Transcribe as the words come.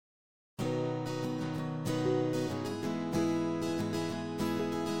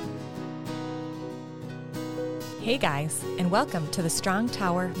Hey guys, and welcome to the Strong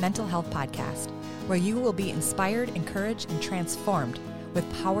Tower Mental Health Podcast, where you will be inspired, encouraged, and transformed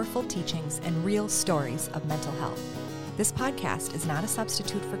with powerful teachings and real stories of mental health. This podcast is not a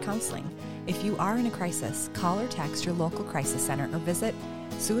substitute for counseling. If you are in a crisis, call or text your local crisis center or visit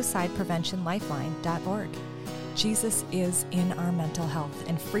suicidepreventionlifeline.org. Jesus is in our mental health,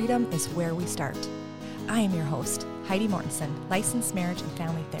 and freedom is where we start. I am your host, Heidi Mortensen, licensed marriage and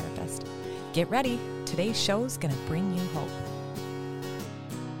family therapist. Get ready. Today's show is going to bring you hope.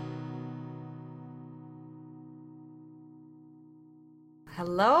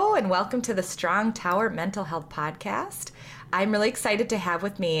 Hello, and welcome to the Strong Tower Mental Health Podcast. I'm really excited to have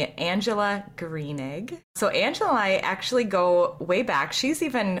with me Angela Greenig. So Angela and I actually go way back. She's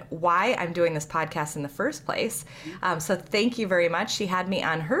even why I'm doing this podcast in the first place. So thank you very much. She had me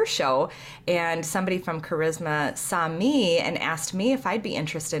on her show, and somebody from Charisma saw me and asked me if I'd be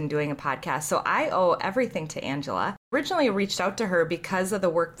interested in doing a podcast. So I owe everything to Angela. Originally reached out to her because of the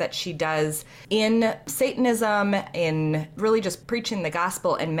work that she does in Satanism, in really just preaching the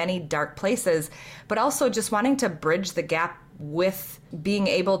gospel in many dark places, but also just wanting to bridge the gap with being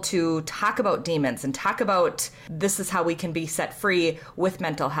able to talk about demons and talk about this is how we can be set free with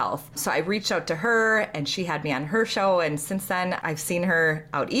mental health. So I reached out to her and she had me on her show, and since then I've seen her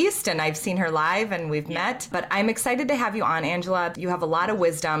out east and I've seen her live and we've met. But I'm excited to have you on, Angela. You have a lot of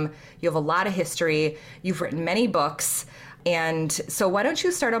wisdom, you have a lot of history, you've written many books. And so why don't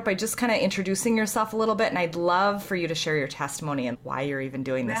you start out by just kind of introducing yourself a little bit, and I'd love for you to share your testimony and why you're even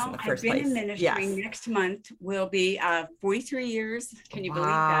doing this in the first place. I've been in ministry. Next month will be 43 years. Can you believe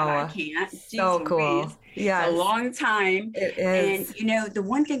that? I can't. So cool. Yeah, it's a long time. It is. And, the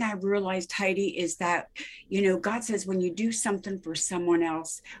one thing I realized, Heidi, is that, God says when you do something for someone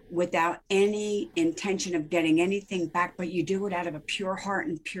else without any intention of getting anything back, but you do it out of a pure heart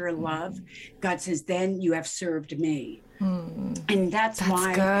and pure love, God says, then you have served me. And that's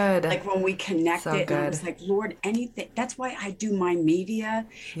why, good. Like when we connected, and I was like, Lord, anything. That's why I do my media,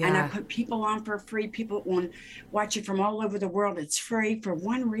 and I put people on for free. People want to watch it from all over the world. It's free for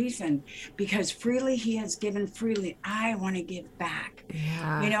one reason, because freely He has given, freely I want to give back.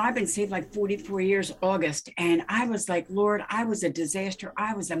 Yeah. I've been saved like 44 years, August, and I was like, Lord, I was a disaster.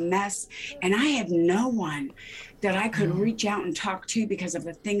 I was a mess, and I had no one that I could reach out and talk to because of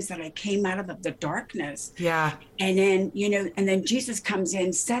the things that I came out of the darkness. Yeah. And then, and then Jesus comes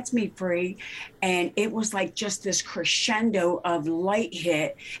in, sets me free. And it was like just this crescendo of light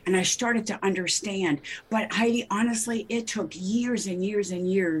hit. And I started to understand. But Heidi, honestly, it took years and years and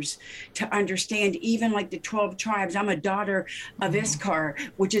years to understand, even like the 12 tribes. I'm a daughter of Issachar,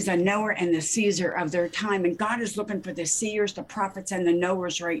 which is a knower and the seer of their time. And God is looking for the seers, the prophets, and the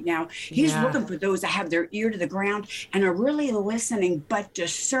knowers right now. He's looking for those that have their ear to the ground and are really listening, but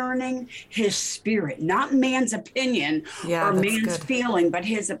discerning His spirit, not man's opinion or man's feeling, but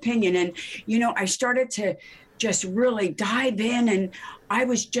His opinion. And, I started to just really dive in, and I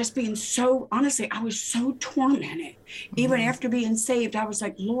was just being honestly, I was so tormented. Even after being saved, I was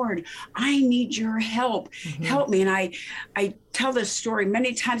like, Lord, I need your help. Help me. And I tell this story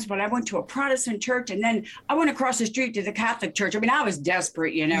many times, but I went to a Protestant church, and then I went across the street to the Catholic church. I mean, I was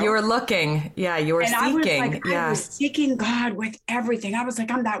desperate, You were looking. Yeah, you were seeking. I was seeking God with everything. I was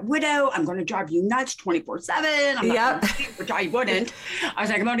like, I'm that widow. I'm going to drive you nuts 24/7. I'm not going to sleep, which I wouldn't. I was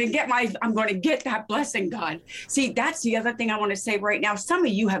like, I'm going to get that blessing, God. See, that's the other thing I want to say right now. Some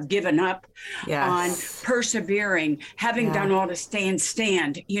of you have given up on persevering, having done all to stand,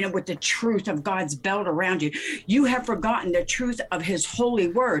 with the truth of God's belt around you. You have forgotten the truth of His holy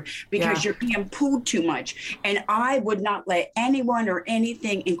word because you're being pulled too much. And I would not let anyone or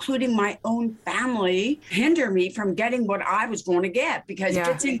anything, including my own family, hinder me from getting what I was going to get, because if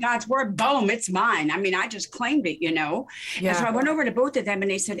it's in God's word, boom, it's mine. I mean, I just claimed it, And so I went over to both of them, and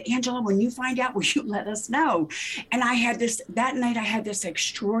they said, Angela, when you find out, will you let us know? And that night I had this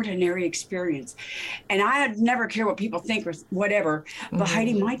extraordinary experience, and I never care what people think or whatever, but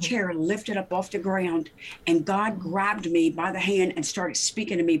Heidi, my chair lifted up off the ground, and God grabbed me by the hand and started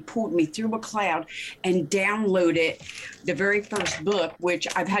speaking to me, pulled me through a cloud, and downloaded the very first book, which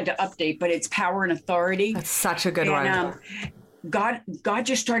I've had to update, but it's Power and Authority. That's such a good one. God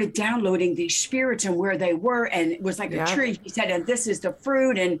just started downloading these spirits and where they were. And it was like a tree. He said, and this is the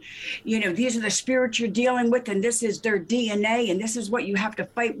fruit. And, these are the spirits you're dealing with. And this is their DNA. And this is what you have to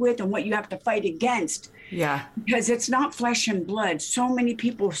fight with and what you have to fight against. Yeah. Because it's not flesh and blood. So many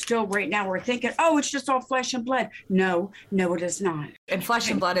people still right now are thinking, oh, it's just all flesh and blood. No, it is not. And flesh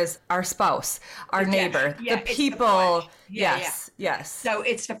and blood is our spouse, our neighbor, the people. Yes. So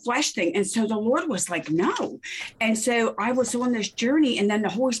it's the flesh thing. And so the Lord was like, no. And so I was on this journey, and then the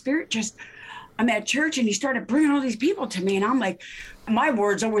Holy Spirit just I'm at church and he started bringing all these people to me. And I'm like, my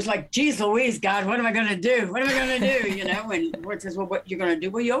words always like, geez Louise, God, what am I going to do? What am I going to do? You know, and the Lord says, well, what you're going to do?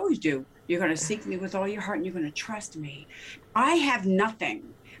 Well, you always do. You're going to seek me with all your heart and you're going to trust me. I have nothing.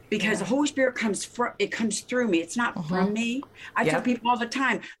 Because the Holy Spirit comes through me. It's not from me. I tell people all the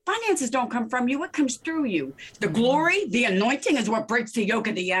time, finances don't come from you. It comes through you. The glory, the anointing is what breaks the yoke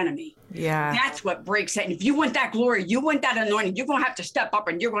of the enemy. Yeah. That's what breaks it. And if you want that glory, you want that anointing, you're going to have to step up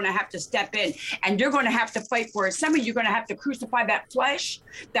and you're going to have to step in and you're going to have to fight for it. Some of you are going to have to crucify that flesh,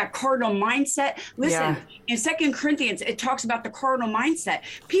 that carnal mindset. Listen, in 2 Corinthians, it talks about the carnal mindset.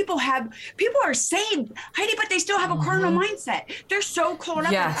 People are saved, Heidi, but they still have a carnal mindset. They're so caught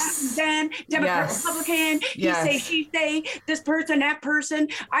up in them, Democrat, Republican, he say, she say, this person, that person.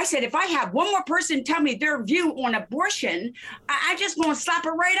 I said, if I have one more person tell me their view on abortion, I just want to slap it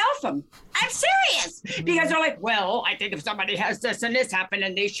right off them. I'm serious. Because they're like, well, I think if somebody has this and this happened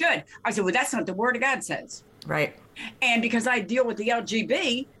and they should. I said, well, that's not the word of God says. Right. And because I deal with the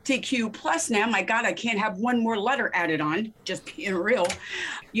LGBTQ plus now, my God, I can't have one more letter added on, just being real.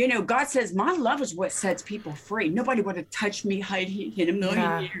 You know, God says, my love is what sets people free. Nobody would have touched me, Heidi, in a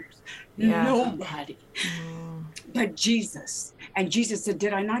million years. Nobody. But Jesus. And Jesus said,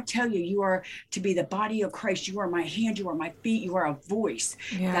 did I not tell you, you are to be the body of Christ. You are my hand, you are my feet, you are a voice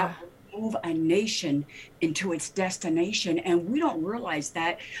that will move a nation into its destination. And we don't realize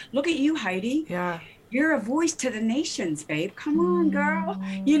that. Look at you, Heidi. Yeah. You're a voice to the nations, babe. Come on, girl.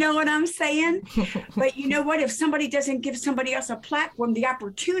 You know what I'm saying? But you know what? If somebody doesn't give somebody else a platform, the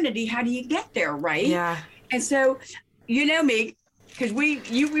opportunity, how do you get there, right? Yeah. And so, you know me, because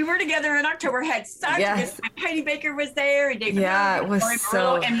we were together in October, had such a good time. Heidi Baker was there, and David it was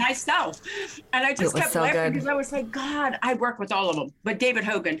so, and myself. And I just kept laughing because I was like, God, I work with all of them. But David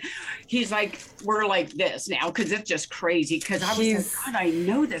Hogan, he's like, we're like this now because it's just crazy. Because I was like, God, I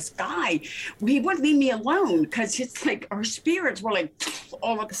know this guy. He wouldn't leave me alone because it's like our spirits were like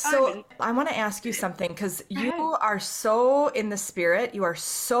all the time. So I want to ask you something because you are so in the spirit. You are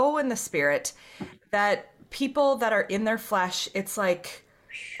so in the spirit that people that are in their flesh, it's like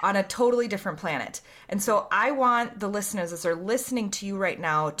on a totally different planet. And so I want the listeners, as they're listening to you right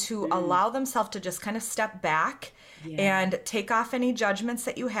now, to allow themselves to just kind of step back and take off any judgments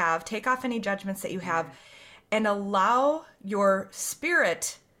that you have, and allow your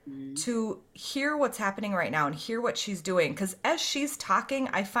spirit to hear what's happening right now and hear what she's doing. Because as she's talking,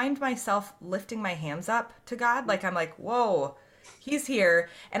 I find myself lifting my hands up to God. Like, I'm like, whoa, he's here,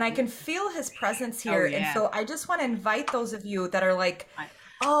 and I can feel his presence here. And so I just want to invite those of you that are like,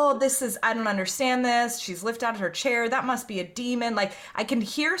 oh, I don't understand this. She's lifted out of her chair. That must be a demon. Like, I can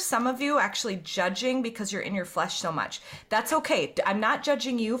hear some of you actually judging because you're in your flesh so much. That's okay. I'm not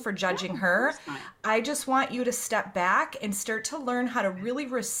judging you for judging her. I just want you to step back and start to learn how to really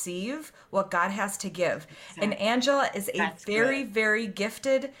receive what God has to give. And Angela is a very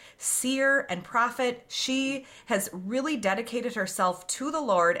gifted seer and prophet. She has really dedicated herself to the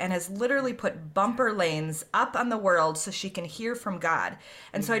Lord and has literally put bumper lanes up on the world so she can hear from God.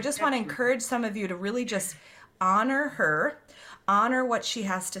 And so I just want to encourage some of you to really just honor her, honor what she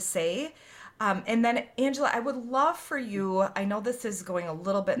has to say. And then, Angela, I would love for you, I know this is going a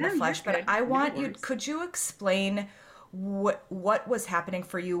little bit in the flesh, but I want you, could you explain what was happening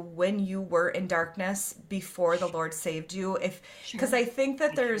for you when you were in darkness before the Lord saved you? Because I think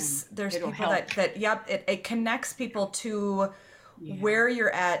that there's people that it connects people to where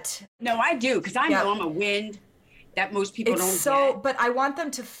you're at. No, I do, because I know I'm a wind that most people don't get. But I want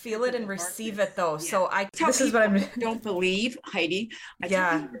them to feel it and receive it, though. So this is what I'm don't believe, Heidi. I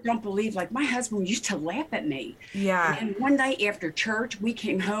tell people don't believe. Like, my husband used to laugh at me. Yeah. And one night after church, we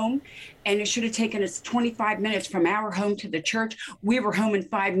came home, and it should have taken us 25 minutes from our home to the church. We were home in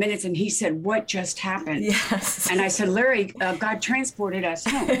 5 minutes, and he said, "What just happened?" Yes. And I said, "Larry, God transported us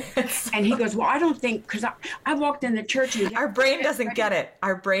home." And he goes, "Well, I don't think," because I walked in the church. And our brain doesn't get it.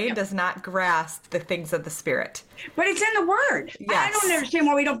 Our brain does not grasp the things of the Spirit. But it's in the Word. Yes. I don't understand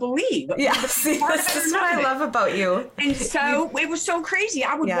why we don't believe. Yes, this is what I love about you. And so it was so crazy.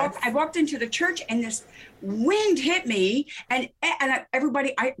 I walked into the church, and this wind hit me, and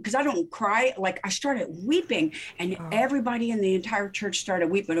everybody, because I don't cry, like, I started weeping, and everybody in the entire church started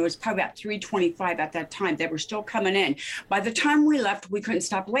weeping. It was probably about 3:25 at that time. They were still coming in. By the time we left, we couldn't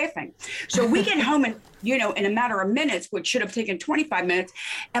stop laughing. So we get home and in a matter of minutes, which should have taken 25 minutes.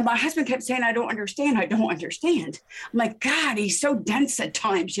 And my husband kept saying, I don't understand. understand. I'm like, God, he's so dense at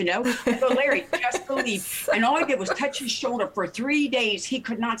times, I go, Larry, just believe. And all I did was touch his shoulder for 3 days. He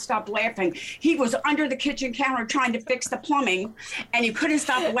could not stop laughing. He was under the kitchen counter trying to fix the plumbing, and he couldn't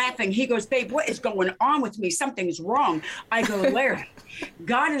stop laughing. He goes, babe, what is going on with me? Something's wrong. I go, Larry,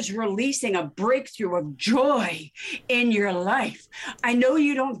 God is releasing a breakthrough of joy in your life. I know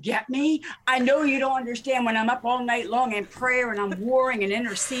you don't get me. I know you don't understand when I'm up all night long in prayer and I'm warring and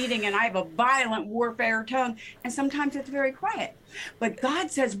interceding and I have a violent warfare tongue, and sometimes it's very quiet. But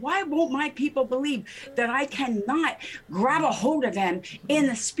God says, why won't my people believe that I cannot grab a hold of them in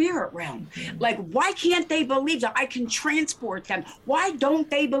the spirit realm? Like, why can't they believe that I can transport them? Why don't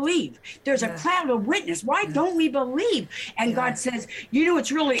they believe? There's a cloud of witness. Why don't we believe? And God says,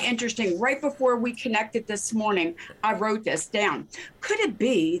 it's really interesting. Right before we connected this morning, I wrote this down. Could it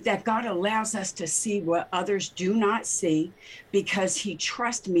be that God allows us to see what others do not see because he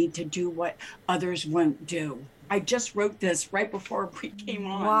trusts me to do what others won't do? I just wrote this right before we came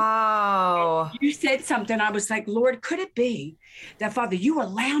on. Wow. You said something. I was like, Lord, could it be that, Father, you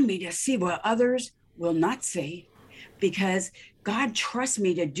allow me to see what others will not see because God trusts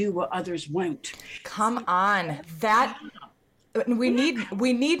me to do what others won't? Come on. We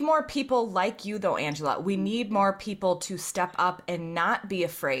need more people like you, though, Angela. We need more people to step up and not be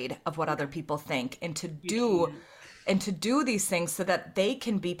afraid of what other people think and to do these things so that they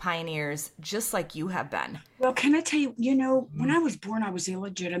can be pioneers just like you have been. Well, can I tell you, when I was born, I was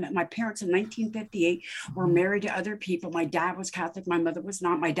illegitimate. My parents in 1958 were married to other people. My dad was Catholic. My mother was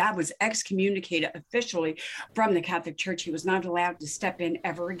not. My dad was excommunicated officially from the Catholic Church. He was not allowed to step in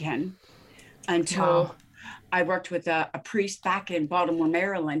ever again until I worked with a priest back in Baltimore,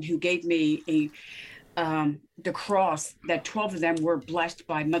 Maryland, who gave me the cross that 12 of them were blessed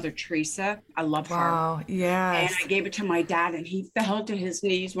by Mother Teresa. I love her. Wow, yes. And I gave it to my dad, and he fell to his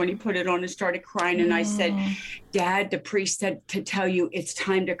knees when he put it on and started crying. And I said, Dad, the priest said to tell you it's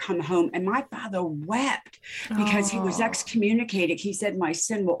time to come home. And my father wept because he was excommunicated. He said, my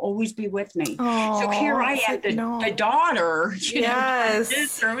sin will always be with me. So here I am, the daughter, yes.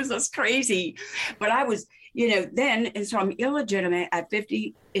 Sister. It was just crazy. But I was, then, and so I'm illegitimate at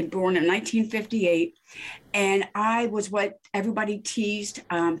 50, born in 1958. And I was what everybody teased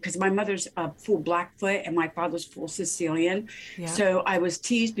because my mother's full Blackfoot and my father's full Sicilian. Yeah. So I was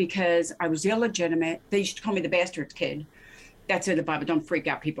teased because I was illegitimate. They used to call me the bastard kid. That's in the Bible. Don't freak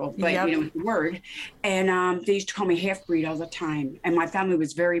out, people. But, it's the word. And they used to call me half-breed all the time. And my family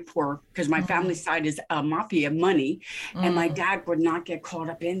was very poor because my family side is mafia money. And my dad would not get caught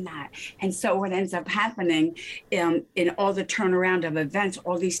up in that. And so what ends up happening in all the turnaround of events,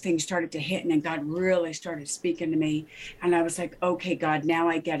 all these things started to hit. And then God really started speaking to me. And I was like, okay, God, now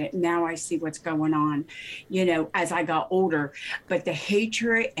I get it. Now I see what's going on, as I got older. But the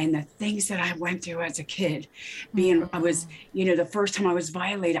hatred and the things that I went through as a kid, I was... the first time I was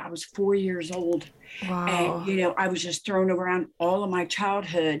violated, I was 4 years old. Wow. And, I was just thrown around all of my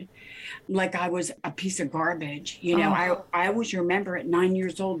childhood like I was a piece of garbage. I always remember at 9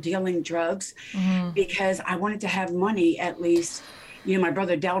 years old dealing drugs because I wanted to have money at least. My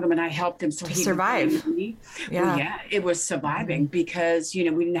brother dealt him and I helped him so he survive. Yeah. Well, it was surviving because, we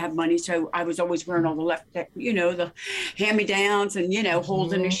didn't have money. So I was always wearing all the hand-me-downs and,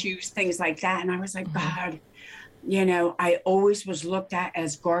 holes in the shoes, things like that. And I was like, God, I always was looked at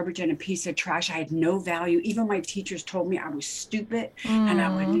as garbage and a piece of trash. I had no value. Even my teachers told me I was stupid and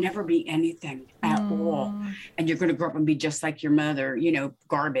I would never be anything at all. And you're going to grow up and be just like your mother,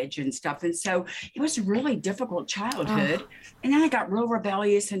 garbage and stuff. And so it was a really difficult childhood. And then I got real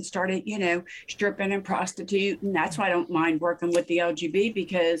rebellious and started, stripping and prostituting. And that's why I don't mind working with the LGB,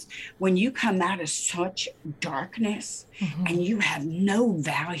 because when you come out of such darkness and you have no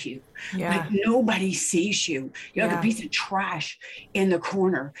value, like nobody sees you. You're like a piece of trash in the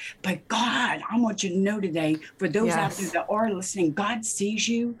corner. But God, I want you to know today, for those out there that are listening, God sees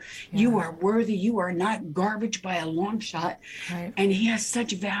you. You are worthy. You are not garbage by a long shot. Right. And he has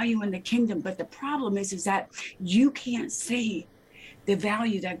such value in the kingdom. But the problem is that you can't see the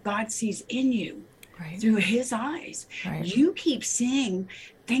value that God sees in you through his eyes. Right. You keep seeing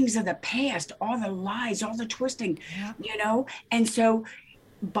things of the past, all the lies, all the twisting, and so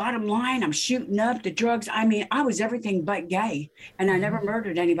bottom line, I'm shooting up the drugs. I mean, I was everything but gay, and I never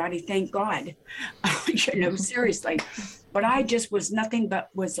murdered anybody, thank God. Seriously. But I just was nothing but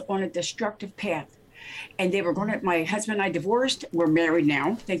was on a destructive path. And they were my husband and I divorced. We're married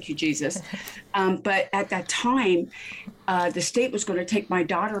now. Thank you, Jesus. But at that time, the state was going to take my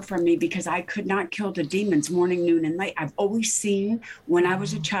daughter from me because I could not kill the demons morning, noon, and night. I've always seen when I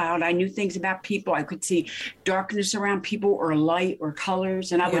was a child, I knew things about people. I could see darkness around people or light or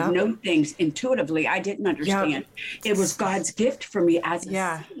colors, and I would know things intuitively. I didn't understand. It was God's gift for me as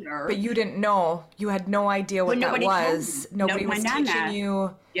a seer. But you didn't know. You had no idea what that was. Nobody was teaching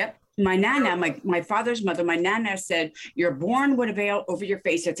you. Yep. My Nana, my father's mother, my Nana said, you're born with a veil over your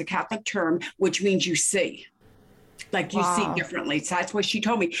face. It's a Catholic term, which means you see. Like you see differently. So that's what she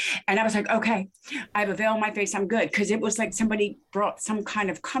told me. And I was like, okay, I have a veil on my face. I'm good. Because it was like somebody brought some kind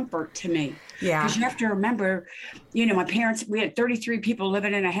of comfort to me. Yeah. Because you have to remember, you know, my parents, we had 33 people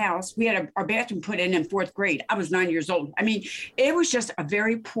living in a house. We had our bathroom put in 4th grade. I was 9 years old. I mean, it was just a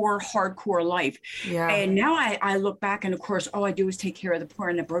very poor, hardcore life. Yeah. And now I look back and of course, all I do is take care of the poor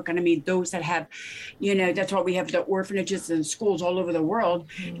and the broken. I mean, those that have, you know, that's why we have the orphanages and schools all over the world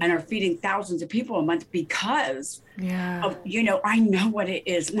and are feeding thousands of people a month because of, you know, I know what it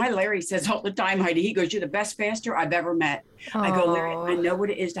is. My Larry says all the time, Heidi, he goes, you're the best pastor I've ever met. I go, Larry, I know what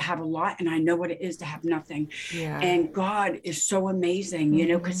it is to have a lot and I know what it is to have nothing. And God is so amazing, you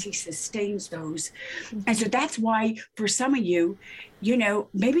know, because he sustains those. And so that's why for some of you, you know,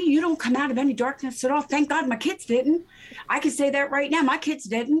 maybe you don't come out of any darkness at all. Thank God my kids didn't. I can say that right now. My kids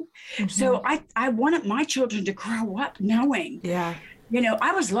didn't. So I wanted my children to grow up knowing. You know,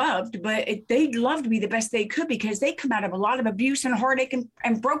 I was loved, but they loved me the best they could because they come out of a lot of abuse and heartache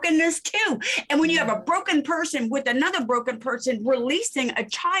and brokenness too. And when you have a broken person with another broken person releasing a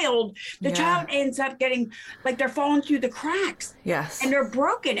child, the child ends up getting like they're falling through the cracks. Yes. And they're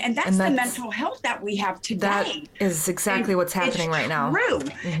broken. And that's the mental health that we have today. That is exactly what's happening right now. True.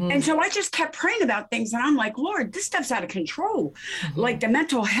 And so I just kept praying about things and I'm like, Lord, this stuff's out of control. Like the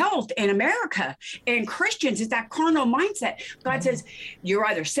mental health in America and Christians is that carnal mindset. God says, you're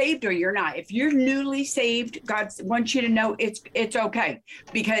either saved or you're not. If you're newly saved, God wants you to know it's okay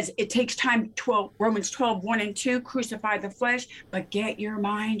because it takes time. Romans 12, 1 and 2, crucify the flesh, but get your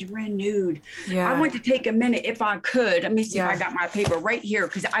mind renewed. I want to take a minute if I could. Let me see if I got my paper right here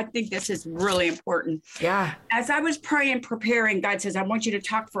because I think this is really important. As I was praying, preparing, God says, I want you to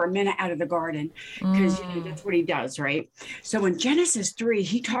talk for a minute out of the garden because you know, that's what he does, right? So in Genesis 3,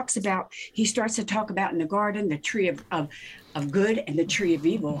 he starts to talk about in the garden, the tree of good and the tree of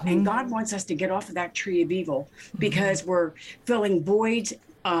evil. And God wants us to get off of that tree of evil because we're filling voids,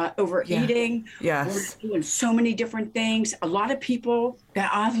 overeating. We're doing so many different things. A lot of people that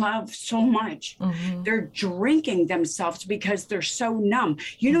I love so much, they're drinking themselves because they're so numb.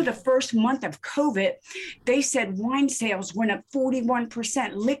 You know, the first month of COVID, they said wine sales went up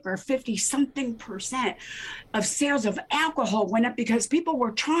 41%, liquor 50-something% of sales of alcohol went up because people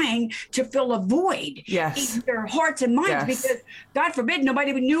were trying to fill a void in their hearts and minds because God forbid nobody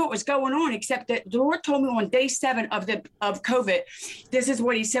even knew what was going on except that the Lord told me on day 7 of COVID, this is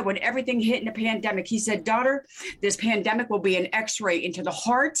what he said when everything hit in the pandemic. He said, daughter, this pandemic will be an x-ray into the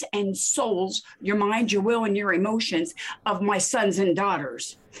hearts and souls, your mind, your will, and your emotions of my sons and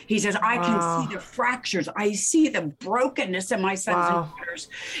daughters. He says, I can see the fractures. I see the brokenness in my sons and daughters.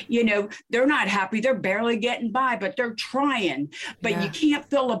 You know, they're not happy. They're barely getting by, but they're trying. But you can't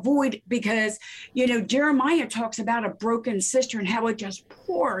fill a void because, you know, Jeremiah talks about a broken cistern, how it just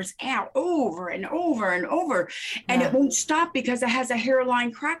pours out over and over and over. And it won't stop because it has a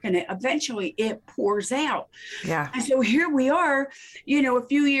hairline crack in it. Eventually it pours out. And so here we are, you know, a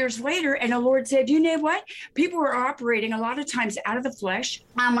few years later, and the Lord said, you know what? People are operating a lot of times out of the flesh.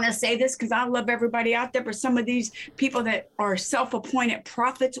 I'm going to say this because I love everybody out there, but some of these people that are self-appointed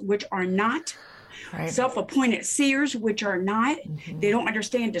prophets, which are not, self-appointed seers, which are not, they don't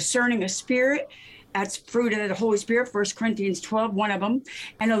understand discerning a spirit. That's fruit of the Holy Spirit, 1 Corinthians 12, one of them.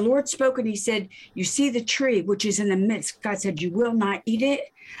 And the Lord spoke and he said, you see the tree, which is in the midst. God said, you will not eat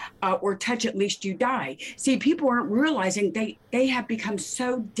it or touch it, lest you die. See, people aren't realizing they have become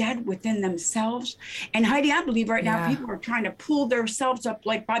so dead within themselves. And Heidi, I believe right now people are trying to pull themselves up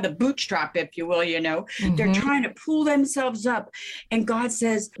like by the bootstrap, if you will, you know. They're trying to pull themselves up. And God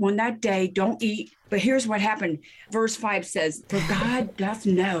says, on that day, don't eat. But here's what happened. Verse 5 says, for God doth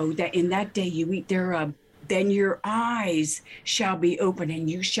know that in that day you eat thereof, then your eyes shall be open and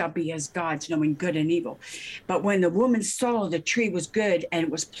you shall be as gods, knowing good and evil. But when the woman saw the tree was good and it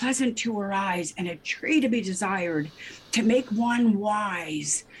was pleasant to her eyes and a tree to be desired to make one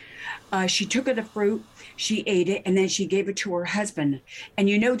wise, she took of the fruit, she ate it, and then she gave it to her husband. And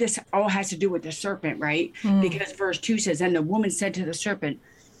you know this all has to do with the serpent, right? Because verse 2 says, and the woman said to the serpent,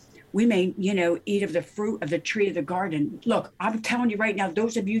 we may, eat of the fruit of the tree of the garden. Look, I'm telling you right now,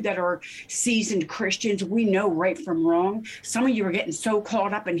 those of you that are seasoned Christians, we know right from wrong. Some of you are getting so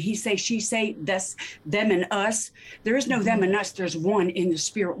caught up in he say, she say, this, them and us. There is no them and us. There's one in the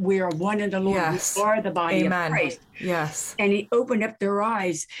spirit. We are one in the Lord. Yes. We are the body Amen. of Christ. Yes. And he opened up their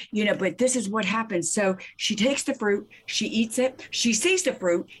eyes, but this is what happens. So she takes the fruit, she eats it, she sees the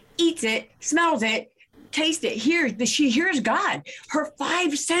fruit, eats it, smells it, tastes it, she hears God. Her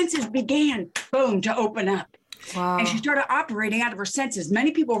 5 senses began, boom, to open up. Wow. And she started operating out of her senses.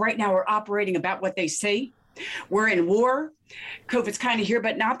 Many people right now are operating about what they see. We're in war. COVID's kind of here,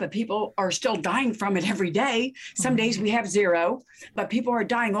 but not. But people are still dying from it every day. Some days we have 0, but people are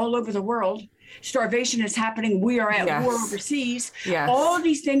dying all over the world. Starvation is happening. We are at war overseas. Yes. All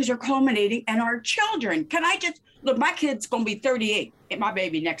these things are culminating. And our children, can I just look, my kid's going to be 38, my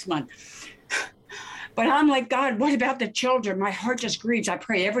baby next month. But I'm like, God, what about the children? My heart just grieves. I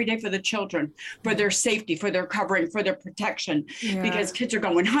pray every day for the children, for their safety, for their covering, for their protection, because kids are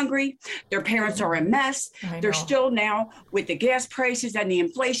going hungry. Their parents are a mess. They're still now with the gas prices and the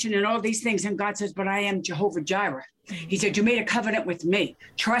inflation and all these things. And God says, but I am Jehovah Jireh. He said, you made a covenant with me.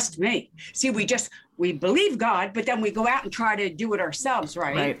 Trust me. See, we believe God, but then we go out and try to do it ourselves,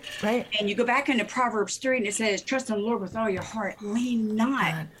 right? Right. And you go back into Proverbs 3 and it says, trust in the Lord with all your heart. Lean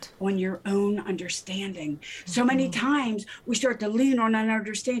not on your own understanding. So many times we start to lean on an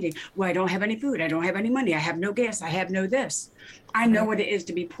understanding. Well, I don't have any food. I don't have any money. I have no gas. I have no this. I know what it is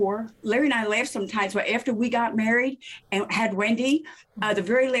to be poor. Larry and I laugh sometimes, but after we got married and had Wendy, the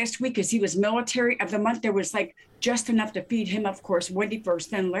very last week, because he was military of the month, there was like just enough to feed him, of course, Wendy first,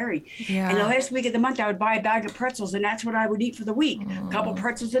 then Larry. And the last week of the month, I would buy a bag of pretzels, and that's what I would eat for the week. A couple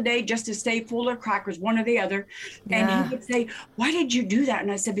pretzels a day just to stay full, of crackers, one or the other. And he would say, why did you do that?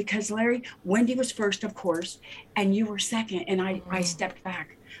 And I said, because Larry, Wendy was first, of course, and you were second. And I stepped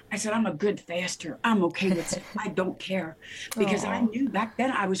back. I said, I'm a good faster. I'm okay with it. I don't care. Because I knew back then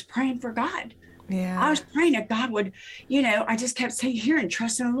I was praying for God. I was praying that God would, I just kept saying, hearing,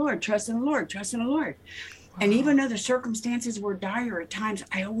 trust in the Lord, trust in the Lord, trust in the Lord. And even though the circumstances were dire at times,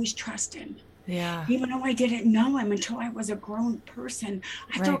 I always trusted him. Even though I didn't know him until I was a grown person,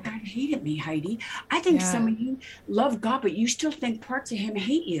 I thought God hated me, Heidi. I think some of you love God, but you still think parts of him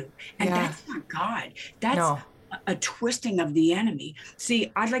hate you. And that's not God. That's a twisting of the enemy.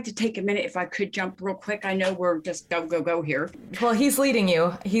 See, I'd like to take a minute if I could jump real quick. I know we're just go here. Well, he's leading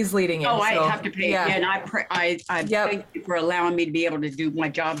you. Oh, I have to pay. And I thank you for allowing me to be able to do my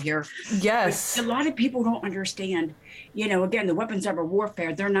job here. Yes. But a lot of people don't understand, again, the weapons of our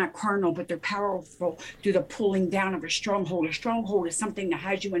warfare, they're not carnal, but they're powerful through the pulling down of a stronghold. A stronghold is something that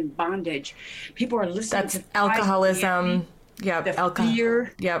has you in bondage. People are listening to alcoholism. The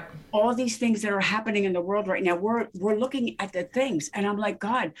fear. All these things that are happening in the world right now. We're looking at the things, and I'm like,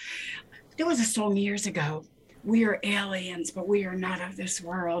 God, there was a song years ago. We are aliens, but we are not of this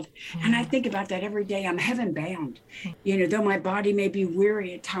world. And I think about that every day. I'm heaven bound. Though my body may be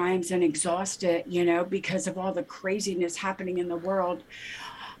weary at times and exhausted, because of all the craziness happening in the world.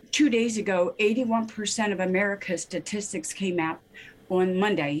 2 days ago, 81% of America's statistics came out on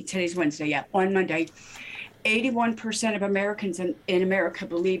Monday. Today's Wednesday. On Monday. 81% of Americans in America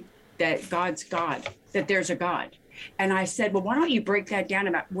believe that God's God, that there's a God. And I said, well, why don't you break that down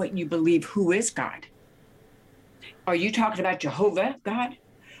about what you believe? Who is God? Are you talking about Jehovah God?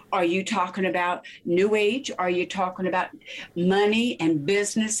 Are you talking about New Age? Are you talking about money and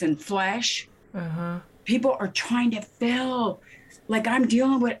business and flesh? People are trying to fill. Like I'm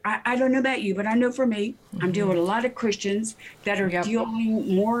dealing with, I don't know about you, but I know for me, I'm dealing with a lot of Christians that are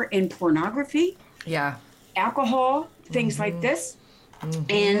dealing more in pornography. Alcohol, things like this.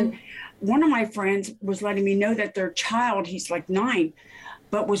 And one of my friends was letting me know that their child, he's like 9,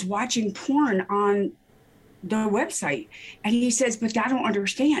 but was watching porn on the website. And he says, but I don't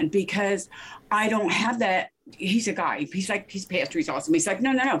understand because I don't have that. He's a guy. He's like, he's pastor. He's awesome. He's like,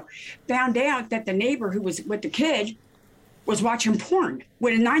 no. Found out that the neighbor who was with the kid was watching porn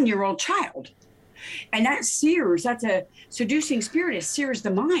with a 9-year-old child. And that sears, that's a seducing spirit. It sears the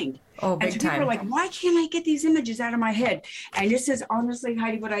mind. Oh, big and time. People are like, why can't I get these images out of my head? And this is honestly,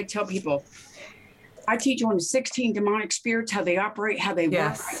 Heidi, what I tell people. I teach on 16 demonic spirits, how they operate, how they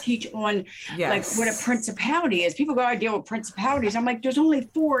work. I teach on like what a principality is. People go, I deal with principalities. I'm like, there's only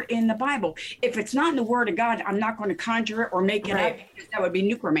 4 in the Bible. If it's not in the Word of God, I'm not going to conjure it or make it up because that would be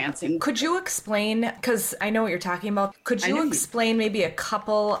necromancy. Could you explain, because I know what you're talking about, could you explain maybe a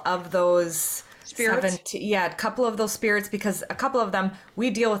couple of those spirits? A couple of those spirits, because a couple of them we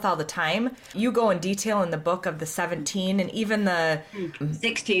deal with all the time. You go in detail in the book of the 17 and even the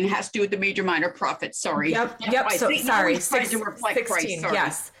 16 has to do with the major minor prophets. Sorry. So sorry. 16. Christ,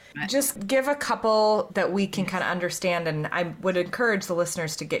 Yes. Just give a couple that we can kind of understand, and I would encourage the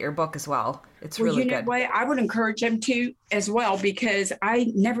listeners to get your book as well. It's really good. What? I would encourage them to as well, because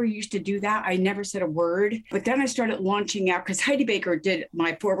I never used to do that. I never said a word. But then I started launching out, because Heidi Baker did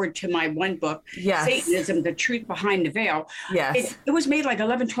my foreword to my one book, Satanism, The Truth Behind the Veil. Yes. It was made like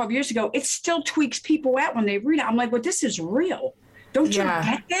 11, 12 years ago. It still tweaks people out when they read it. I'm like, well, this is real. Don't you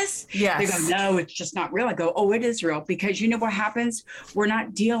get this? Yes. They go, no, it's just not real. I go, oh, it is real, because you know what happens? We're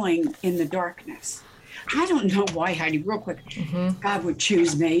not dealing in the darkness. I don't know why, Heidi, real quick, God would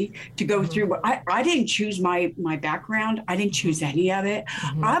choose me to go through. I didn't choose my background. I didn't choose any of it.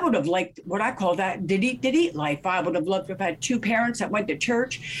 I would have liked what I call that did eat life. I would have loved to have had two parents that went to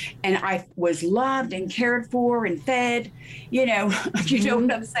church, and I was loved and cared for and fed, you know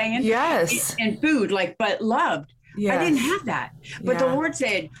what I'm saying? Yes. And food, but loved. Yes. I didn't have that. But the Lord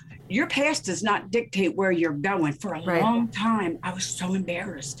said, your past does not dictate where you're going. For a long time, I was so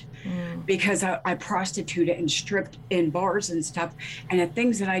embarrassed because I prostituted and stripped in bars and stuff, and the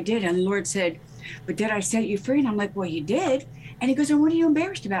things that I did. And the Lord said, but did I set you free? And I'm like, well, you did. And he goes, and what are you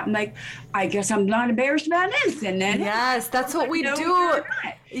embarrassed about? I'm like, I guess I'm not embarrassed about anything then. Yes, that's what we do.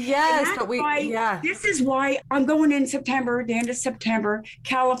 Yes, but this is why I'm going in September, the end of September,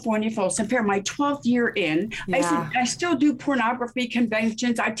 California, Folsom Fair, my 12th year in. I still do pornography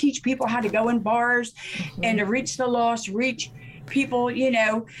conventions. I teach people how to go in bars and to reach the lost, reach people,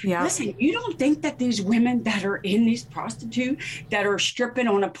 Listen, you don't think that these women that are in these prostitutes that are stripping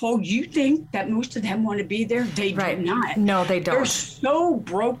on a pole, you think that most of them want to be there? They do not. No, they don't. They're so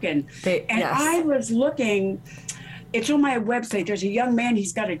broken. I was looking, it's on my website. There's a young man,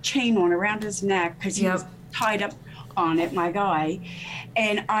 he's got a chain on around his neck because he was tied up on it, my guy.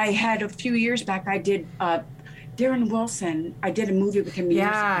 And I had a few years back, I did Darren Wilson. I did a movie with him years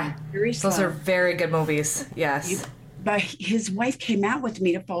ago. Those are very good movies. Yes. But his wife came out with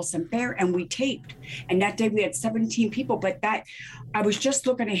me to Folsom Fair, and we taped. And that day we had 17 people. But I was just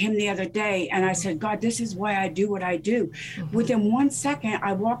looking at him the other day, and I said, God, this is why I do what I do. Within 1 second,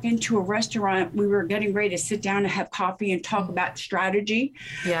 I walk into a restaurant. We were getting ready to sit down and have coffee and talk about strategy.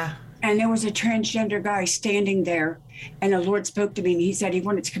 Yeah. And there was a transgender guy standing there, and the Lord spoke to me, and he said he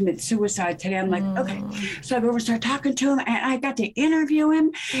wanted to commit suicide today. I'm like, okay. So I go over and start talking to him, and I got to interview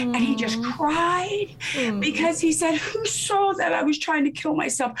him, and he just cried because he said, who saw that I was trying to kill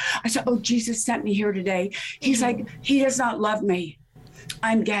myself? I said, oh, Jesus sent me here today. He's like, he does not love me.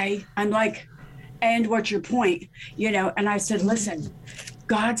 I'm gay. I'm like, and what's your point? And I said, listen,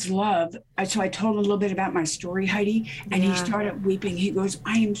 God's love. So I told him a little bit about my story, Heidi, and he started weeping. He goes,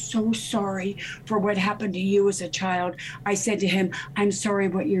 I am so sorry for what happened to you as a child. I said to him, I'm sorry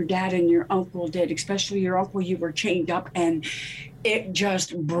what your dad and your uncle did, especially your uncle. You were chained up, and it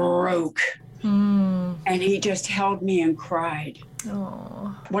just broke. And he just held me and cried.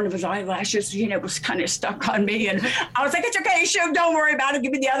 Oh. One of his eyelashes, was kind of stuck on me, and I was like, "It's okay, Shiv. Don't worry about it.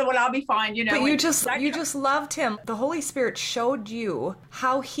 Give me the other one. I'll be fine." But you just loved him. The Holy Spirit showed you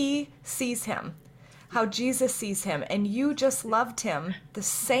how He sees him, how Jesus sees him, and you just loved him the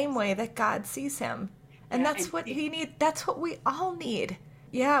same way that God sees him, and that's what He needs. That's what we all need.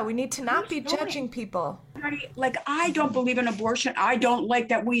 Yeah, we need to not be judging people. Like, I don't believe in abortion. I don't like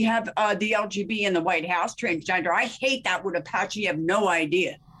that we have the LGBT in the White House, transgender. I hate that with a passion. You have no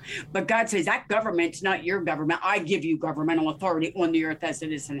idea. But God says that government's not your government. I give you governmental authority on the earth as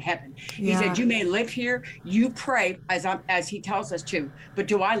it is in heaven. He said, you may live here. You pray as he tells us to. But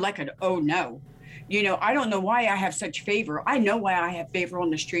do I like it? Oh, no. I don't know why I have such favor. I know why I have favor on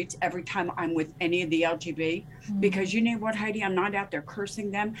the streets every time I'm with any of the LGBT, because you know what, Heidi, I'm not out there cursing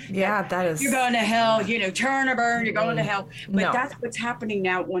them. Yeah, that is. You're going to hell, turn or burn, you're going to hell. But that's what's happening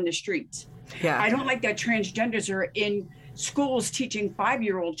now on the streets. Yeah. I don't like that transgenders are in schools teaching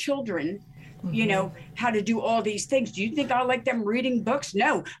 5-year-old children, how to do all these things. Do you think I like them reading books?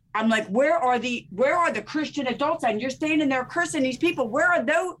 No. I'm like, where are the Christian adults? And you're standing there cursing these people. Where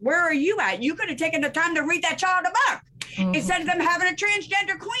are you at? You could have taken the time to read that child a book instead of them having a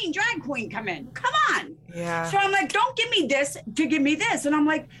transgender drag queen come in. Come on. Yeah. So I'm like, don't give me this to give me this. And I'm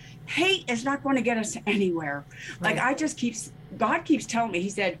like, hate is not going to get us anywhere. Right. Like God keeps telling me, he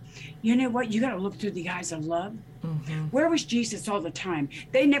said, you know what? You got to look through the eyes of love. Where was Jesus all the time?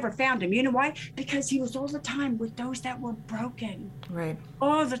 They never found him. You know why? Because he was all the time with those that were broken. Right.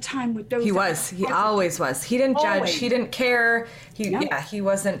 All the time with those. He was. He always was. He didn't judge. He didn't care. He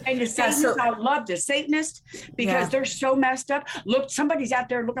wasn't. And the Satanists, I love the Satanists because they're so messed up. Look, somebody's out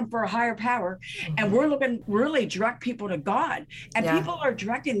there looking for a higher power, and we're looking really direct people to God, and people are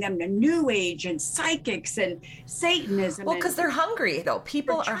directing them to New Age and psychics and Satanism. Well, because they're hungry, though.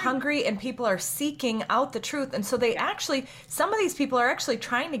 People are hungry and people are seeking out the truth. And so they actually, some of these people are actually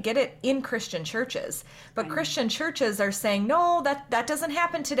trying to get it in Christian churches. But Christian churches are saying, no, that doesn't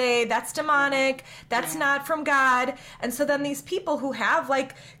happen today. That's demonic. That's not from God. And so then these people who have,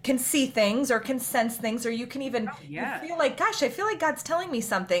 like, can see things or can sense things, or you can even you feel like, gosh, I feel like God's telling me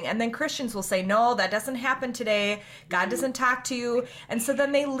something. And then Christians will say, no, that doesn't happen today. God doesn't talk to you. And so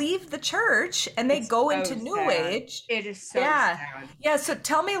then they leave the church and they go into New Age. It is so sad. Yeah. So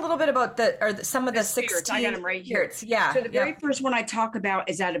tell me a little bit about some of the 16 I got them right here. Yeah. So the very first one I talk about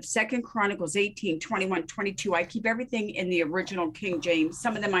is out of 2 Chronicles 18, 21, 22. I keep everything in the original King James.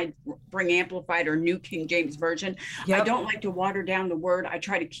 Some of them I bring amplified or New King James Version. I don't like to water down the word. I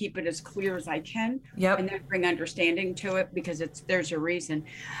try to keep it as clear as I can and then bring understanding to it, because there's a reason.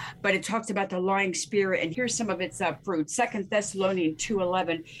 But it talks about the lying spirit, and here's some of its fruit. 2 Thessalonians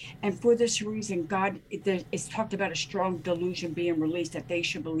 2:11. And for this reason, God, it's talked about a strong delusion being released that they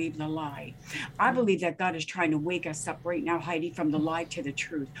should believe the lie. I believe that God is trying to wake us up right now, Heidi, from the lie to the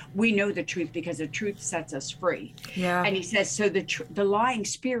truth. We know the truth because the truth sets us free. Yeah. And he says, so the lying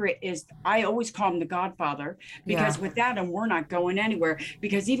spirit is, I always call him the Godfather, because without him, we're not going anywhere.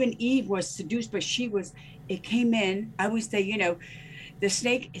 Because even Eve was seduced, but it came in. I always say, the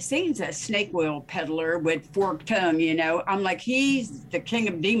snake, Satan's a snake oil peddler with forked tongue, I'm like, he's the king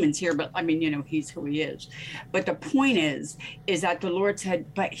of demons here, but I mean, he's who he is. But the point is that the Lord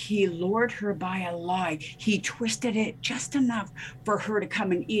said, but he lured her by a lie. He twisted it just enough for her to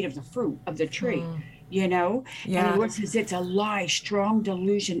come and eat of the fruit of the tree, And the Lord says it's a lie, strong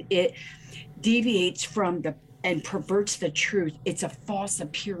delusion. It deviates from and perverts the truth. It's a false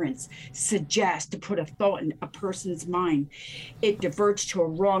appearance, suggests, to put a thought in a person's mind. It diverts to a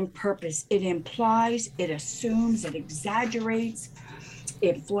wrong purpose. It implies, it assumes, it exaggerates,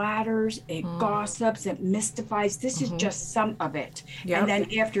 it flatters, it gossips, it mystifies. This is just some of it. And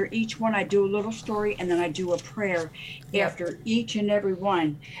then after each one, I do a little story, and then I do a prayer after each and every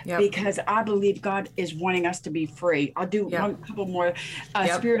one, because I believe God is wanting us to be free. I'll do one couple more.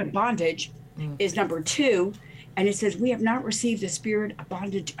 Spirit of bondage is number 2. And it says, we have not received the spirit of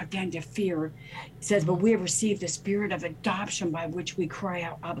bondage again to fear. It says, but we have received the spirit of adoption, by which we cry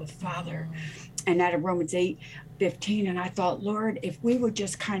out, Abba, Father. And out of Romans 8:15. And I thought, Lord, if we would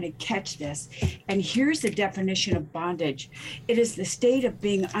just kind of catch this. And here's the definition of bondage. It is the state of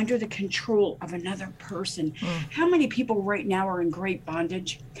being under the control of another person. How many people right now are in great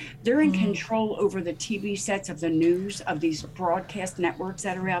bondage? They're in control over the TV sets of the news, of these broadcast networks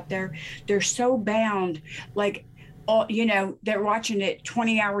that are out there. They're so bound, like, they're watching it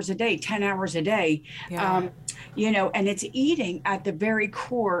 20 hours a day, 10 hours a day. And it's eating at the very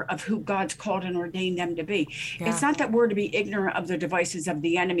core of who God's called and ordained them to be. It's not that we're to be ignorant of the devices of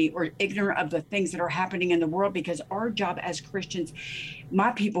the enemy or ignorant of the things that are happening in the world, because our job as Christians,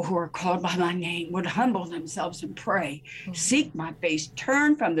 my people who are called by my name, would humble themselves and pray, seek my face,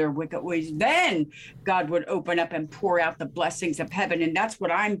 turn from their wicked ways. Then God would open up and pour out the blessings of heaven. And that's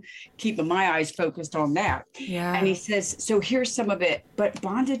what I'm keeping my eyes focused on, that. And he says, so here's some of it. But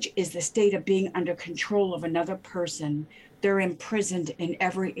bondage is the state of being under control of another person. They're imprisoned in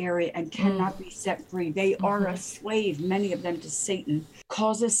every area and cannot be set free. They are a slave, many of them, to Satan.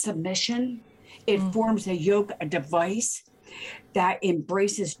 Causes submission. It forms a yoke, a device that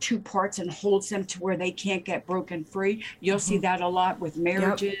embraces two parts and holds them to where they can't get broken free. You'll see that a lot with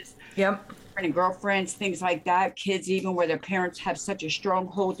marriages. And girlfriends, things like that. Kids, even where their parents have such a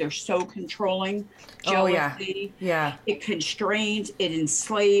stronghold, they're so controlling. Jealousy. It constrains, it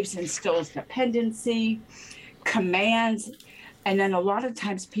enslaves, instills dependency, commands. And then a lot of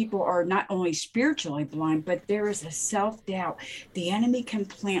times people are not only spiritually blind, but there is a self-doubt. The enemy can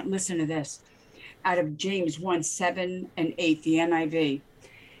plant, listen to this, out of James 1:7-8, the NIV.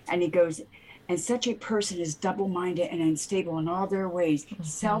 And he goes, and such a person is double-minded and unstable in all their ways.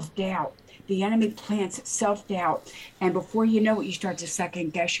 Self-doubt. The enemy plants self-doubt. And before you know it, you start to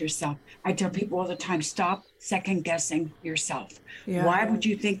second guess yourself. I tell people all the time, stop second guessing yourself. Why would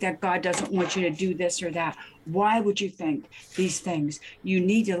you think that God doesn't want you to do this or that? Why would you think these things? You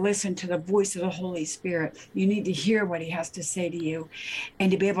need to listen to the voice of the Holy Spirit. You need to hear what he has to say to you,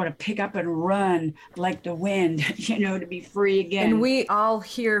 and to be able to pick up and run like the wind, to be free again. And we all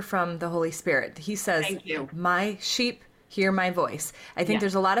hear from the Holy Spirit. He says, my sheep hear my voice. I think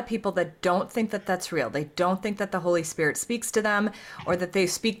there's a lot of people that don't think that that's real. They don't think that the Holy Spirit speaks to them, or that they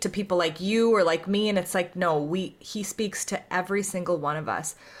speak to people like you or like me. And it's like, no, he speaks to every single one of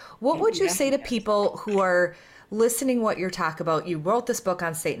us. What would you say to people who are listening what you're talking about. You wrote this book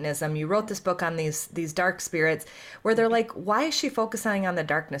on Satanism. You wrote this book on these dark spirits, where they're like, why is she focusing on the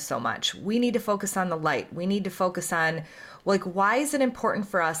darkness so much? We need to focus on the light. We need to focus on, like, why is it important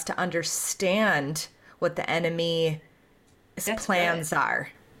for us to understand what the enemy's plans are?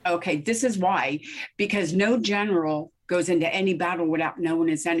 Okay, this is why. Because no general goes into any battle without knowing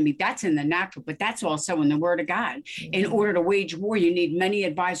his enemy. That's in the natural, but that's also in the Word of God. Mm-hmm. In order to wage war, you need many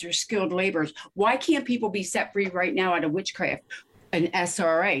advisors, skilled laborers. Why can't people be set free right now out of witchcraft and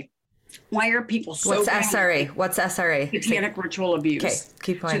SRA? Why are people so What's SRA? What's SRA? Satanic ritual abuse. Okay,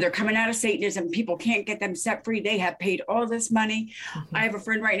 keep going. So they're coming out of Satanism. People can't get them set free. They have paid all this money. Mm-hmm. I have a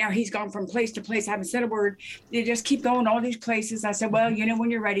friend right now. He's gone from place to place. I haven't said a word. They just keep going all these places. I said, well, you know, when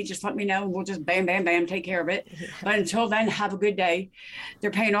you're ready, just let me know. And we'll just bam, bam, bam, take care of it. But until then, have a good day.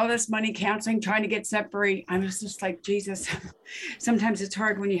 They're paying all this money, counseling, trying to get set free. I'm just like, Jesus. Sometimes it's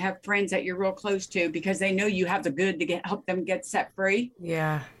hard when you have friends that you're real close to because they know you have the good to help them get set free.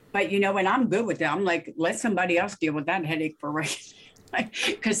 Yeah. But, you know, and I'm good with that. I'm like, let somebody else deal with that headache for right.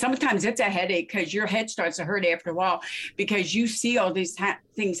 Because sometimes it's a headache because your head starts to hurt after a while because you see all these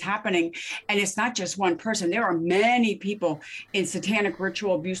things happening. And it's not just one person. There are many people in satanic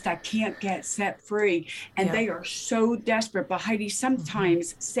ritual abuse that can't get set free. And they are so desperate. But Heidi,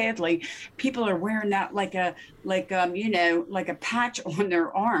 sometimes, sadly, people are wearing that like a patch on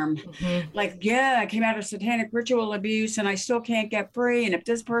their arm. Like, yeah, I came out of satanic ritual abuse and I still can't get free. And if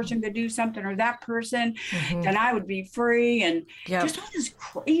this person could do something or that person, then I would be free. And just all this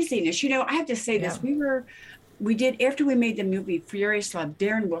craziness. You know, I have to say this. We did, after we made the movie Furious Love,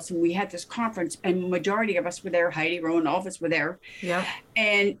 Darren Wilson, we had this conference and majority of us were there. Heidi, Rowan, all of us were there.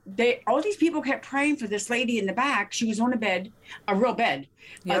 And all these people kept praying for this lady in the back. She was on a bed, a real bed.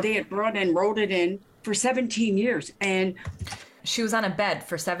 They had rolled it in for 17 years. And she was on a bed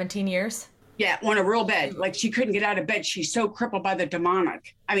for 17 years? Yeah, on a real bed. Like she couldn't get out of bed. She's so crippled by the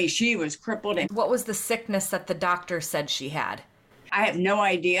demonic. I mean, she was crippled. What was the sickness that the doctor said she had? I have no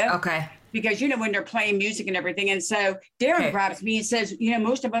idea. Okay. Because, you know, when they're playing music and everything. And so Darren grabs me and says, you know,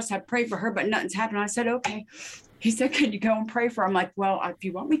 most of us have prayed for her, but nothing's happened. I said, okay. He said, can you go and pray for her? I'm like, well, if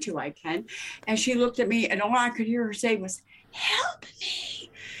you want me to, I can. And she looked at me and all I could hear her say was, help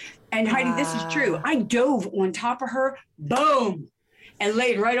me. And Heidi, this is true. I dove on top of her, boom, and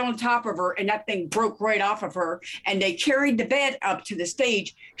laid right on top of her. And that thing broke right off of her. And they carried the bed up to the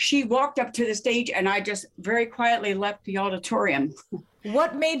stage. She walked up to the stage and I just very quietly left the auditorium.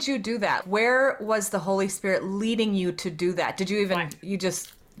 What made you do that? Where was the Holy Spirit leading you to do that? Did you even,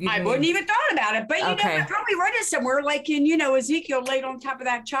 I wouldn't even thought about it, but you know, I probably read it somewhere, like in, you know, Ezekiel laid on top of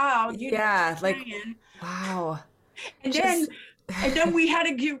that child. Wow. And then we had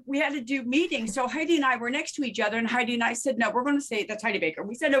to do meetings. So Heidi and I were next to each other, and Heidi and I said, no, we're going to stay. That's Heidi Baker.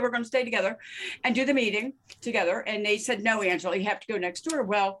 We said, no, we're going to stay together and do the meeting together. And they said, no, Angela, you have to go next door.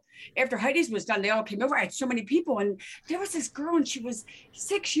 Well, after Heidi's was done, they all came over. I had so many people, and there was this girl, and she was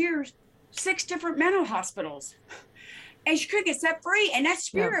 6 years, 6 different mental hospitals. And she couldn't get set free. And that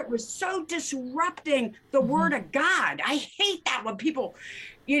spirit was so disrupting the word of God. I hate that when people,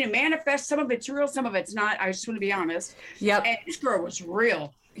 you know, manifest. Some of it's real, some of it's not. I just want to be honest. And this girl was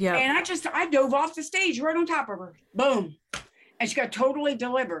real. And I dove off the stage right on top of her. Boom. And she got totally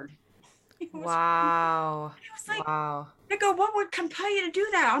delivered. Wow. I was like, they go, what would compel you to do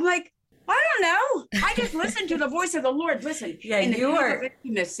that? I'm like, I don't know. I just listened to the voice of the Lord. Listen, in the cave of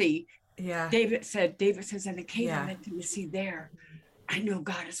intimacy, David says, in the cave of intimacy there, I know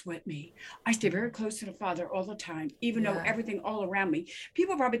God is with me. I stay very close to the Father all the time, even though everything all around me.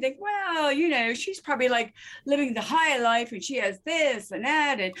 People probably think, well, you know, she's probably like living the high life and she has this and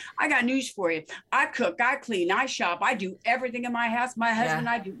that. And I got news for you. I cook, I clean, I shop. I do everything in my house. My husband,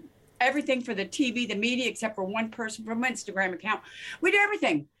 I do everything for the TV, the media, except for one person from Instagram account. We do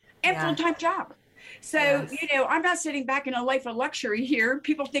everything. And full-time job. So, you know, I'm not sitting back in a life of luxury here.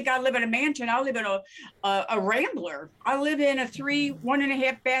 People think I live in a mansion. I live in a Rambler. I live in a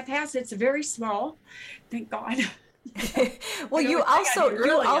 1.5 bath house. It's very small. Thank God. Well, you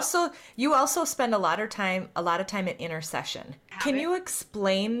also spend a lot of time in intercession. Can you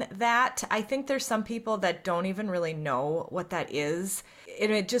explain that? I think there's some people that don't even really know what that is.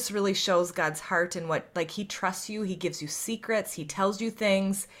 And it just really shows God's heart and what, like, he trusts you. He gives you secrets. He tells you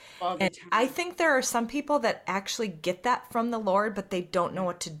things. And I think there are some people that actually get that from the Lord, but they don't know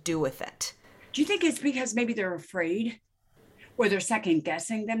what to do with it. Do you think it's because maybe they're afraid? Or they're second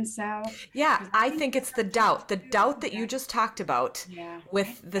guessing themselves? Yeah, I think it's the doubt that you just talked about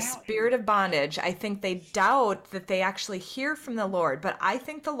with the spirit of bondage. I think they doubt that they actually hear from the Lord, but I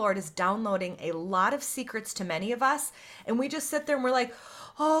think the Lord is downloading a lot of secrets to many of us, and we just sit there and we're like,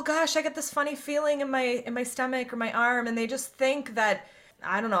 oh gosh, I get this funny feeling in my stomach or my arm, and they just think that,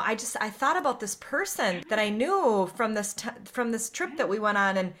 I don't know. I thought about this person that I knew from this trip that we went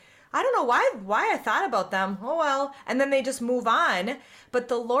on, and I don't know why I thought about them. Oh well, and then they just move on. But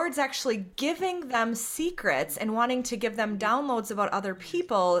the Lord's actually giving them secrets and wanting to give them downloads about other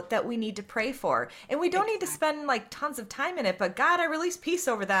people that we need to pray for. And we don't need to spend like tons of time in it, but God, I release peace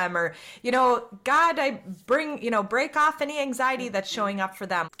over them, or, God, I break off any anxiety that's showing up for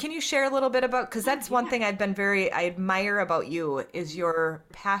them. Can you share a little bit about, because that's one thing I admire about you, is your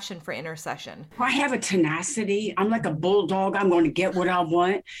passion for intercession. I have a tenacity. I'm like a bulldog. I'm going to get what I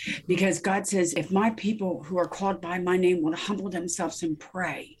want, because God says, if my people who are called by my name will humble themselves and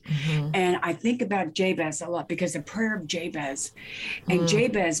pray. And I think about Jabez a lot, because the prayer of Jabez, and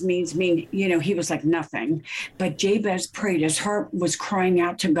Jabez means he was like nothing, but Jabez prayed. His heart was crying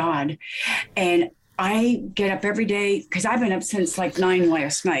out to God. And I get up every day, because I've been up since like 9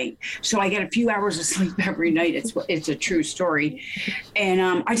 last night. So I get a few hours of sleep every night. It's a true story.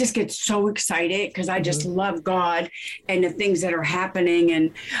 And I just get so excited, because I just love God and the things that are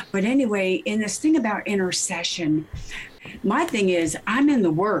happening. But anyway, in this thing about intercession, my thing is, I'm in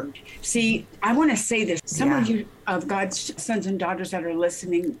the Word. See, I want to say this. Some of you of God's sons and daughters that are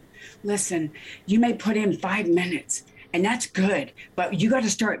listening, listen, you may put in 5 minutes, and that's good, but you got to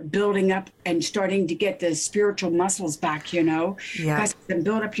start building up and starting to get the spiritual muscles back, Guys, to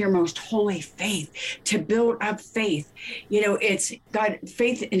build up your most holy faith, to build up faith. It's God,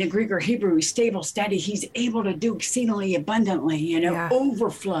 faith in the Greek or Hebrew is stable, steady. He's able to do exceedingly abundantly,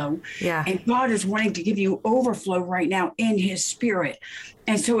 overflow. Yeah. And God is wanting to give you overflow right now in his spirit.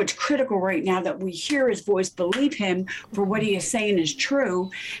 And so it's critical right now that we hear his voice, believe him for what he is saying is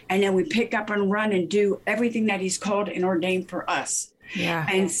true, and then we pick up and run and do everything that he's called and ordained for us. Yeah.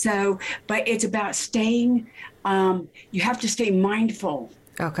 And so, but it's about staying, you have to stay mindful.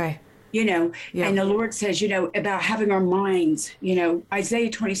 Okay. And the Lord says, about having our minds, Isaiah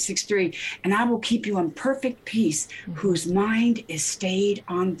 26:3, and I will keep you in perfect peace, whose mind is stayed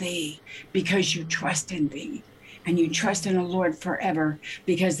on thee, because you trust in thee. And you trust in the Lord forever,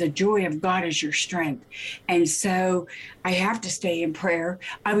 because the joy of God is your strength. And so I have to stay in prayer.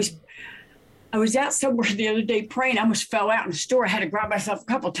 I was out somewhere the other day praying. I almost fell out in the store. I had to grab myself a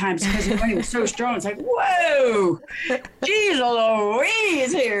couple of times because the money was so strong. It's like, whoa, geez,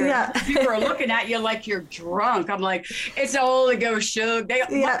 Louise here. Yeah. People are looking at you like you're drunk. I'm like, it's the Holy Ghost, Shug.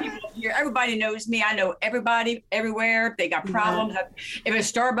 My people here, everybody knows me. I know everybody everywhere. If they got problems. If it's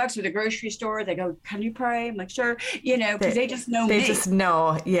Starbucks or the grocery store, they go, can you pray? I'm like, sure. Because they just know me. They just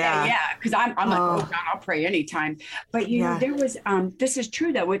know. Yeah. Yeah. Because I'm like, oh God, I'll pray anytime. But there was, this is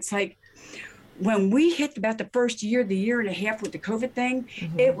true though. It's like, when we hit about the first year, the year and a half with the COVID thing,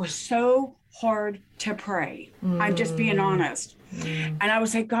 it was so hard to pray. I'm just being honest. And I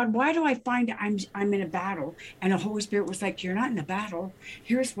was like, God, why do I find I'm in a battle? And the Holy Spirit was like, you're not in a battle.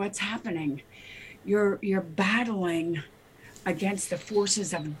 Here's what's happening. You're battling against the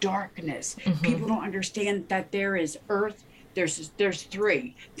forces of darkness. People don't understand that there is earth. There's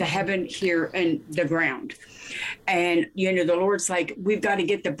three, the heaven, here, and the ground. And, the Lord's like, we've got to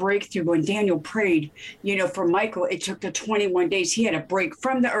get the breakthrough. When Daniel prayed, for Michael, it took the 21 days. He had to break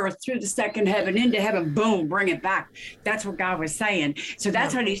from the earth through the second heaven into heaven, boom, bring it back. That's what God was saying. So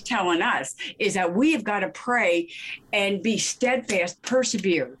that's what he's telling us, is that we have got to pray and be steadfast,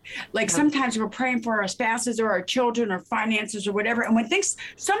 persevere. Like sometimes we're praying for our spouses or our children or finances or whatever. And when things,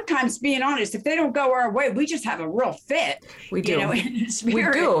 sometimes being honest, if they don't go our way, we just have a real fit. We do. In the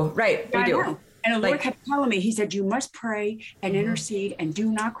spirit. We do. Right. We do. And the Lord kept telling me, he said, you must pray and intercede and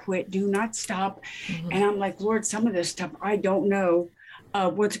do not quit, do not stop. And I'm like, Lord, some of this stuff, I don't know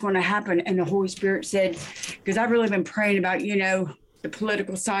what's going to happen. And the Holy Spirit said, because I've really been praying about, the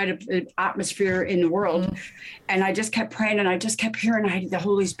political side of the atmosphere in the world. And I just kept praying, and I just kept hearing the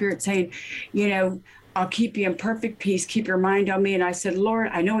Holy Spirit saying, I'll keep you in perfect peace. Keep your mind on me. And I said, Lord,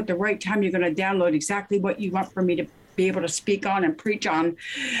 I know at the right time you're going to download exactly what you want for me to be able to speak on and preach on,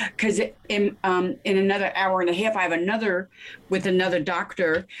 because in another hour and a half I have another with another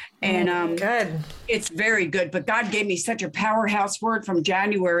doctor, and good. It's very good. But God gave me such a powerhouse word from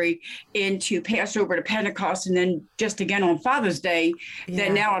January into Passover to Pentecost, and then just again on Father's Day,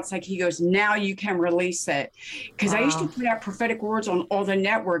 that now it's like he goes, now you can release it. Because I used to put out prophetic words on all the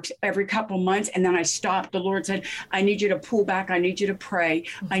networks every couple months, and then I stopped. The Lord said, I need you to pull back. I need you to pray.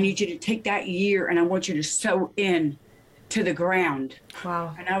 I need you to take that year, and I want you to sow in to the ground.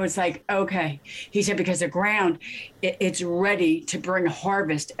 Wow. And I was like, okay. He said, because the ground, it's ready to bring a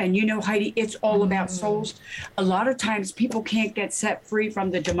harvest. And you know, Heidi, it's all about souls. A lot of times people can't get set free from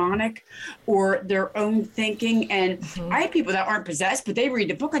the demonic or their own thinking. And I have people that aren't possessed, but they read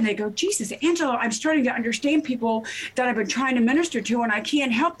the book and they go, Jesus, Angela, I'm starting to understand people that I've been trying to minister to and I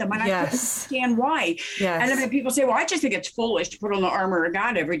can't help them. And I can't understand why. Yes. And then people say, well, I just think it's foolish to put on the armor of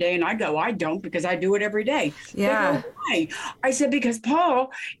God every day. And I go, I don't, because I do it every day. Yeah. They go, why? I said, because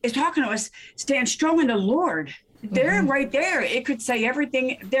Paul is talking to us, stand strong in the Lord. There, right there, it could say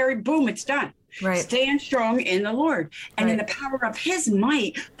everything there, boom, it's done. Right. Stand strong in the Lord. And in the power of his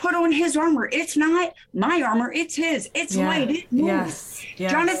might, put on his armor. It's not my armor, it's his. It's light, it moves.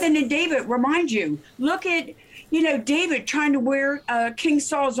 Yes. Jonathan and David remind you, look at, you know, David trying to wear King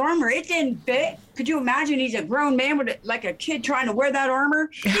Saul's armor. It didn't fit. Could you imagine he's a grown man with like a kid trying to wear that armor?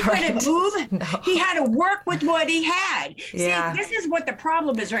 He couldn't move. No. He had to work with what he had. Yeah. See, this is what the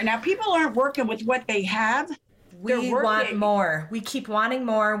problem is right now. People aren't working with what they have. We want more. We keep wanting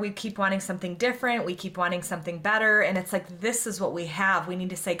more. We keep wanting something different. We keep wanting something better. And it's like, this is what we have. We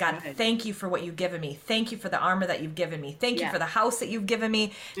need to say, God, thank you for what you've given me. Thank you for the armor that you've given me. Thank you for the house that you've given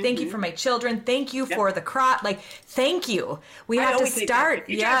me. Thank you for my children. Thank you for the cross. Like, thank you. We have to start.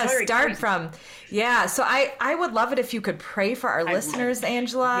 Start from. Yeah. So I would love it if you could pray for our listeners,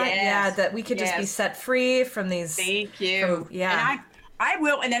 Angela. Yes. Yeah. That we could just be set free from these. Thank you. And I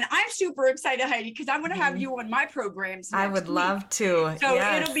will. And then I'm super excited, Heidi, because I'm going to have you on my programs next I would week. love to. So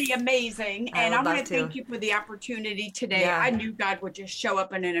it'll be amazing. And I want to thank you for the opportunity today. Yeah. I knew God would just show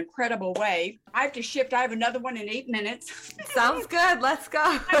up in an incredible way. I have to shift. I have another one in 8 minutes. Sounds good. Let's go.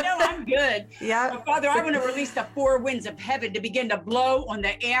 I know I'm good. Yeah. But Father, I want to release the 4 winds of heaven to begin to blow on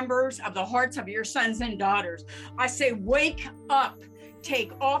the ambers of the hearts of your sons and daughters. I say, wake up.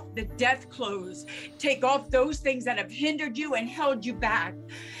 Take off the death clothes. Take off those things that have hindered you and held you back.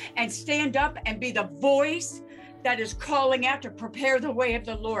 And stand up and be the voice that is calling out to prepare the way of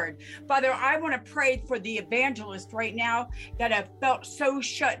the Lord. Father, I want to pray for the evangelists right now that have felt so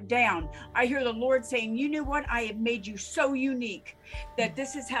shut down. I hear the Lord saying, you know what? I have made you so unique that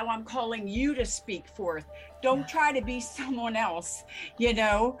this is how I'm calling you to speak forth. Don't try to be someone else, you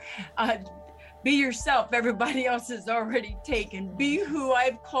know. Be yourself. Everybody else is already taken. Be who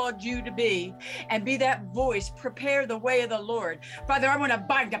I've called you to be and be that voice. Prepare the way of the Lord. Father, I want to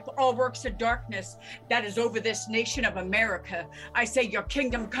bind up all works of darkness that is over this nation of America. I say, your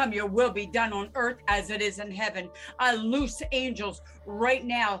kingdom come, your will be done on earth as it is in heaven. I loose angels right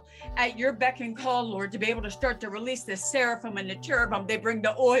now at your beck and call, Lord, to be able to start to release the seraphim and the cherubim. They bring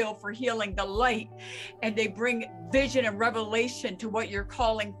the oil for healing, the light, and they bring vision and revelation to what you're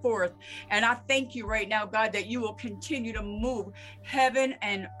calling forth. And I thank you right now, God, that you will continue to move heaven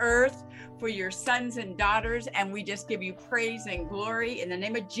and earth for your sons and daughters. And we just give you praise and glory in the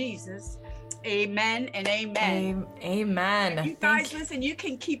name of Jesus. Amen and amen. Amen. You guys, listen, you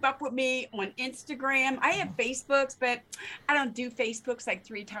can keep up with me on Instagram. I have Facebooks, but I don't do Facebooks like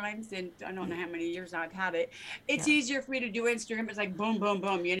 3 times, and I don't know how many years I've had it. It's easier for me to do Instagram. It's like boom, boom,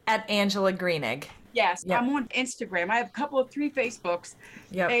 boom. You know? At Angela Greenig. Yes, I'm on Instagram. I have a couple of 3 Facebooks.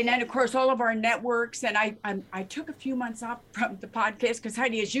 Yep. And then, of course, all of our networks. And I took a few months off from the podcast because,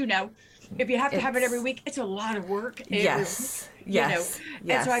 Heidi, as you know, if you have to have it every week, it's a lot of work. Yes. Yes.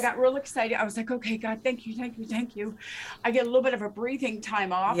 And so I got real excited. I was like, okay, God, thank you, thank you, thank you. I get a little bit of a breathing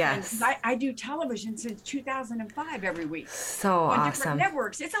time off. Yes. And I do television since 2005 every week. So on awesome. Different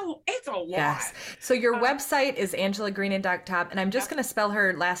networks. It's a lot. Yes. So your website is angelagreenig.com, and I'm just going to spell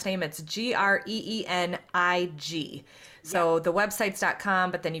her last name. It's Greenig. So the website's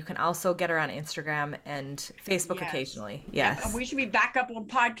 .com, but then you can also get her on Instagram and Facebook occasionally. Yes. And we should be back up on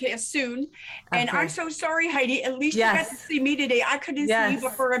podcast soon. And I'm so sorry, Heidi. At least you got to see me today. I couldn't see you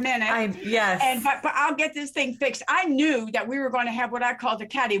but for a minute. But I'll get this thing fixed. I knew that we were going to have what I call the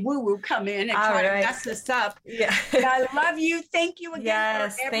catty woo-woo come in and try to mess this up. Yeah. But I love you. Thank you again.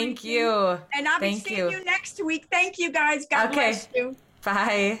 Yes. For everything. Thank you. And I'll be seeing you next week. Thank you, guys. God bless you.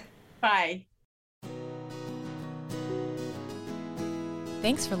 Bye. Bye.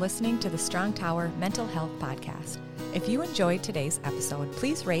 Thanks for listening to the Strong Tower Mental Health Podcast. If you enjoyed today's episode,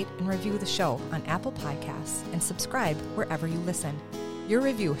 please rate and review the show on Apple Podcasts and subscribe wherever you listen. Your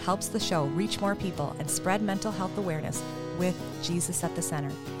review helps the show reach more people and spread mental health awareness with Jesus at the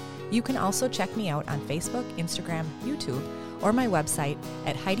center. You can also check me out on Facebook, Instagram, YouTube, or my website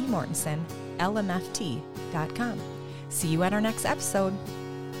at HeidiMortensonLMFT.com. See you at our next episode.